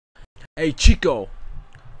Hey Chico,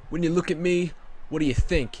 when you look at me, what do you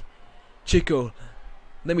think? Chico,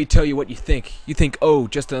 let me tell you what you think. You think, oh,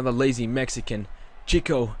 just another lazy Mexican.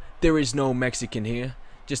 Chico, there is no Mexican here.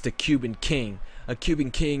 Just a Cuban king. A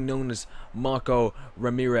Cuban king known as Marco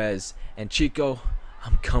Ramirez. And Chico,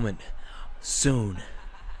 I'm coming soon.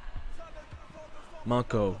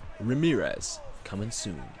 Marco Ramirez, coming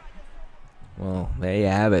soon. Well, there you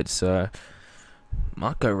have it, sir.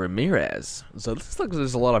 Marco Ramirez. So it looks like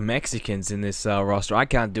there's a lot of Mexicans in this roster. I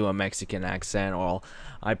can't do a Mexican accent, or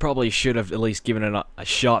I probably should have at least given it a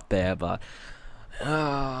shot there, but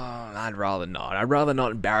I'd rather not. I'd rather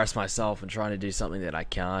not embarrass myself and trying to do something that I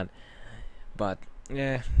can't. But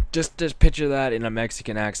yeah, just picture that in a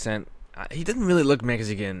Mexican accent. He doesn't really look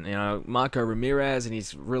Mexican, you know. Marco Ramirez, and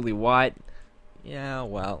he's really white. Yeah,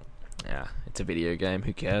 well, yeah, it's a video game.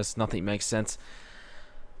 Who cares? Nothing makes sense.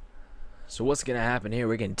 So what's going to happen here?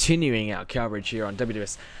 We're continuing our coverage here on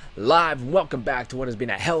WWS Live. Welcome back to what has been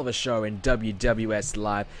a hell of a show in WWS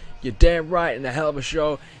Live. You're damn right, and a hell of a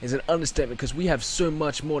show is an understatement because we have so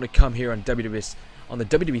much more to come here on WWS, on the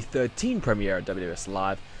WWE 13 premiere of WWS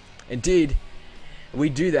Live. Indeed, we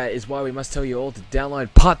do that is why we must tell you all to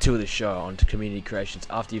download part 2 of the show onto Community Creations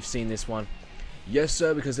after you've seen this one. Yes,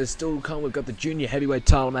 sir, because there's still to come. We've got the Junior Heavyweight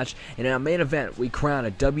title match, and in our main event, we crown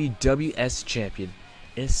a WWS champion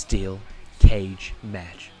in a steel cage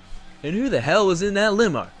match. And who the hell was in that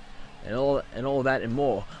limo? And all that and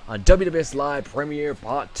more on WWS Live Premiere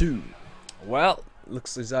Part 2. Well,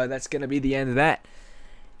 looks as though that's going to be the end of that.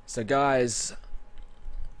 So guys,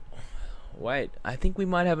 wait, I think we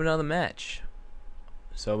might have another match.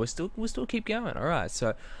 So we'll still keep going. Alright,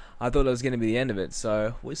 so I thought it was going to be the end of it,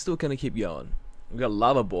 so we're still going to keep going. We got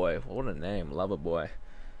Loverboy. What a name, Loverboy.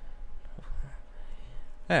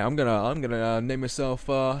 Hey, I'm gonna name myself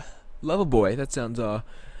Loverboy. That sounds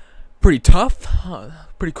pretty tough.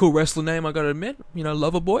 Pretty cool wrestler name, I gotta admit. You know,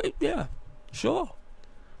 Loverboy. Yeah, sure.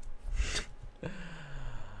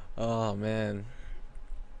 Oh man.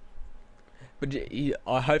 But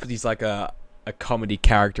I hope he's like a comedy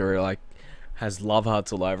character, like has love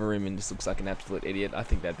hearts all over him and just looks like an absolute idiot. I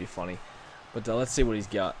think that'd be funny. But let's see what he's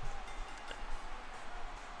got.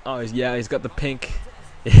 Oh yeah, he's got the pink.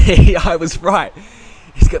 I was right.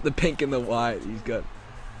 He's got the pink and the white. He's got.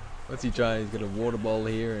 What's he trying? He's got a water bowl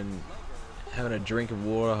here and having a drink of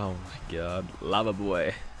water. Oh my god.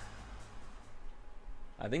 Loverboy.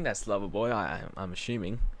 I think that's Loverboy, I'm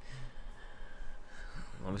assuming.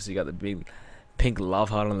 Obviously got the big pink love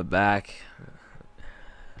heart on the back.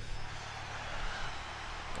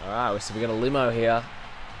 Alright, so we got a limo here.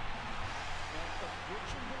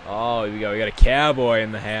 Oh, here we go. We got a cowboy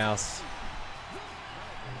in the house.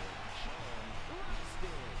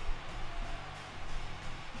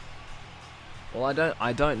 Well,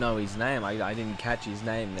 I don't know his name. I didn't catch his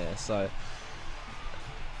name there, so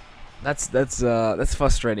that's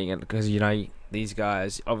frustrating because you know these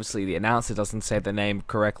guys. Obviously, the announcer doesn't say the name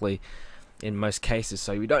correctly in most cases,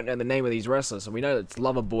 so we don't know the name of these wrestlers. So we know it's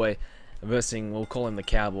Loverboy versus, we'll call him the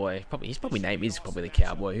Cowboy. His name is probably the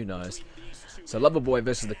Cowboy. Who knows? So Loverboy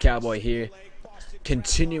versus the Cowboy here.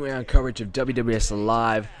 Continuing our coverage of WWS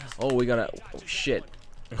Live. Oh, we gotta. Oh, shit.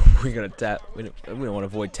 We gotta tap. We don't want to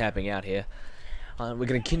avoid tapping out here. We're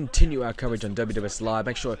going to continue our coverage on WWS Live.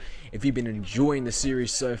 Make sure, if you've been enjoying the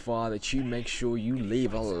series so far, that you make sure you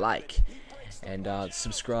leave a like and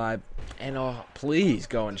subscribe. And please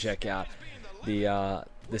go and check out the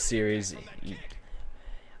series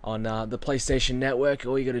on the PlayStation Network.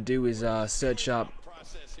 All you got to do is search up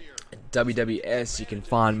WWS. You can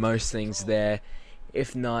find most things there.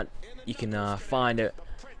 If not, you can find it.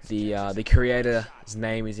 The creator's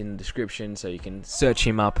name is in the description, so you can search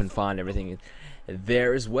him up and find everything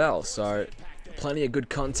there as well. So plenty of good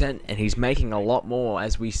content, and he's making a lot more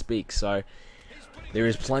as we speak, so there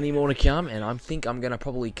is plenty more to come. And I think I'm going to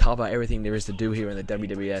probably cover everything there is to do here in the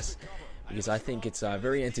WWS, because I think it's a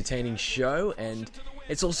very entertaining show, and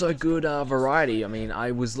it's also a good variety. I mean,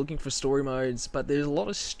 I was looking for story modes, but there's a lot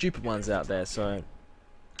of stupid ones out there, so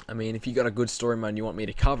I mean, if you got a good story mode and you want me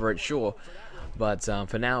to cover it, sure. But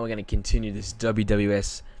for now, we're going to continue this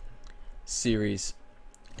WWS series.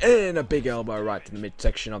 And a big elbow right to the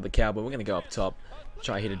midsection of the Cowboy. We're going to go up top.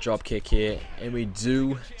 Try to hit a drop kick here. And we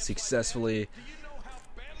do successfully.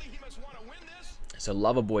 So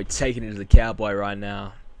Loverboy taking it to the Cowboy right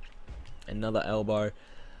now. Another elbow.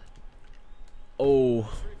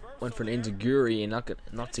 Oh, went for an enziguri and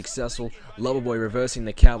not successful. Loverboy reversing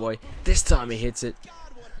the Cowboy. This time he hits it.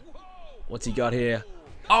 What's he got here?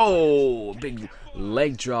 Oh, big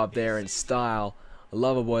leg drop there in style.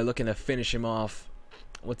 Loverboy looking to finish him off.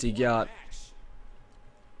 What's he got?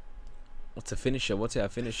 What's a finisher? What's our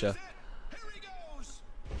finisher?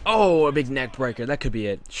 Oh, a big neck breaker. That could be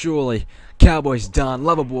it. Surely. Cowboy's done.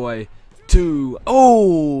 Loverboy, 2.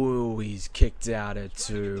 Oh, he's kicked out at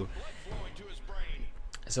 2.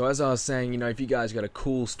 So as I was saying, you know, if you guys got a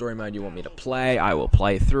cool story mode you want me to play, I will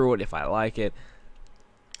play through it if I like it.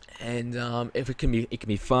 And if it can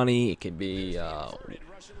be funny, it can be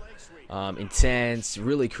intense,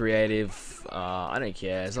 really creative. I don't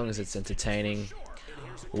care as long as it's entertaining.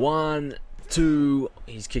 1, 2.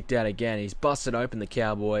 He's kicked out again. He's busted open the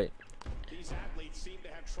Cowboy.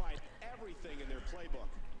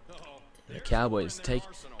 The Cowboys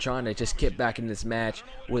trying to just get back in this match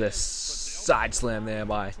with a side slam there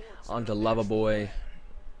by onto Loverboy.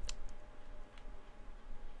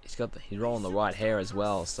 He's rolling the right hair as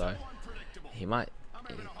well, so he might.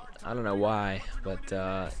 I don't know why, but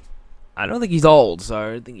I don't think he's old,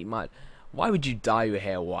 so I think he might. Why would you dye your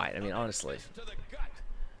hair white? I mean, honestly,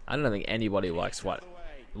 I don't think anybody likes white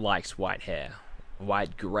hair,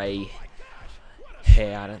 white gray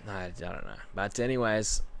hair. I don't know. But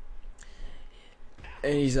anyways.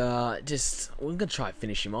 And he's we're gonna try to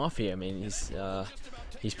finish him off here. I mean,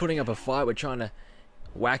 he's putting up a fight. We're trying to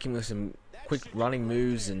whack him with some quick running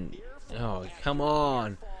moves, and oh, come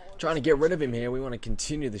on, trying to get rid of him here. We want to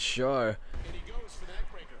continue the show.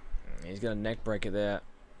 He's got a neck breaker there.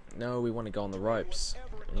 No, we want to go on the ropes.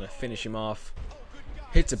 I'm gonna finish him off.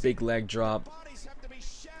 Hits a big leg drop,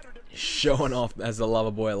 showing off as the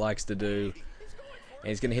Loverboy likes to do. And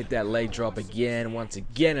he's gonna hit that leg drop again, once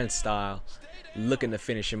again in style. Looking to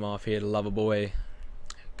finish him off here, the Loverboy.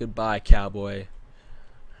 Goodbye, Cowboy.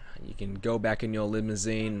 You can go back in your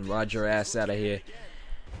limousine and ride your ass out of here.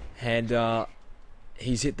 And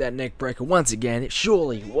he's hit that neck breaker once again.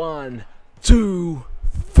 Surely. 1, 2,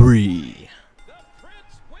 3.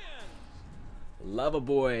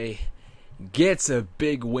 Loverboy gets a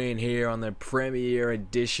big win here on the premiere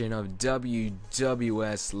edition of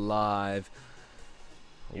WWS Live.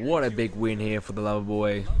 What a big win here for the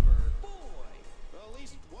Loverboy.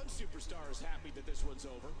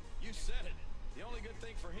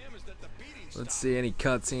 Let's see any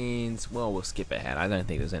cutscenes. Well, we'll skip ahead. I don't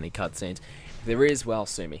think there's any cutscenes. If there is, well,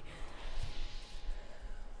 sue me.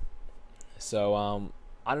 So,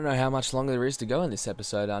 I don't know how much longer there is to go in this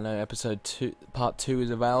episode. I know part 2 is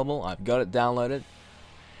available. I've got it downloaded.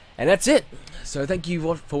 And that's it. So, thank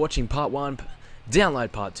you for watching part 1.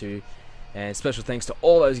 Download part 2. And special thanks to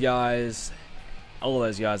all those guys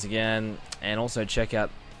again. And also check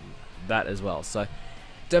out that as well. So,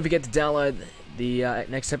 don't forget to download the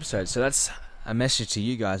next episode. So that's a message to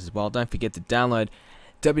you guys as well. Don't forget to download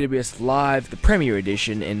WWS Live, the Premiere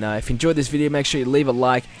Edition. And if you enjoyed this video, make sure you leave a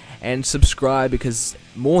like and subscribe, because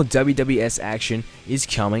more WWS action is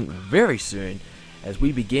coming very soon as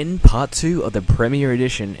we begin part 2 of the Premiere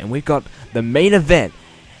Edition. And we've got the main event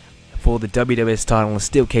for the WWS title in a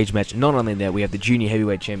steel cage match. Not only that, we have the Junior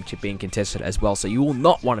Heavyweight Championship being contested as well. So you will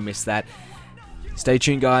not want to miss that. Stay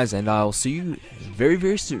tuned, guys, and I'll see you very,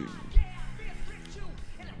 very soon.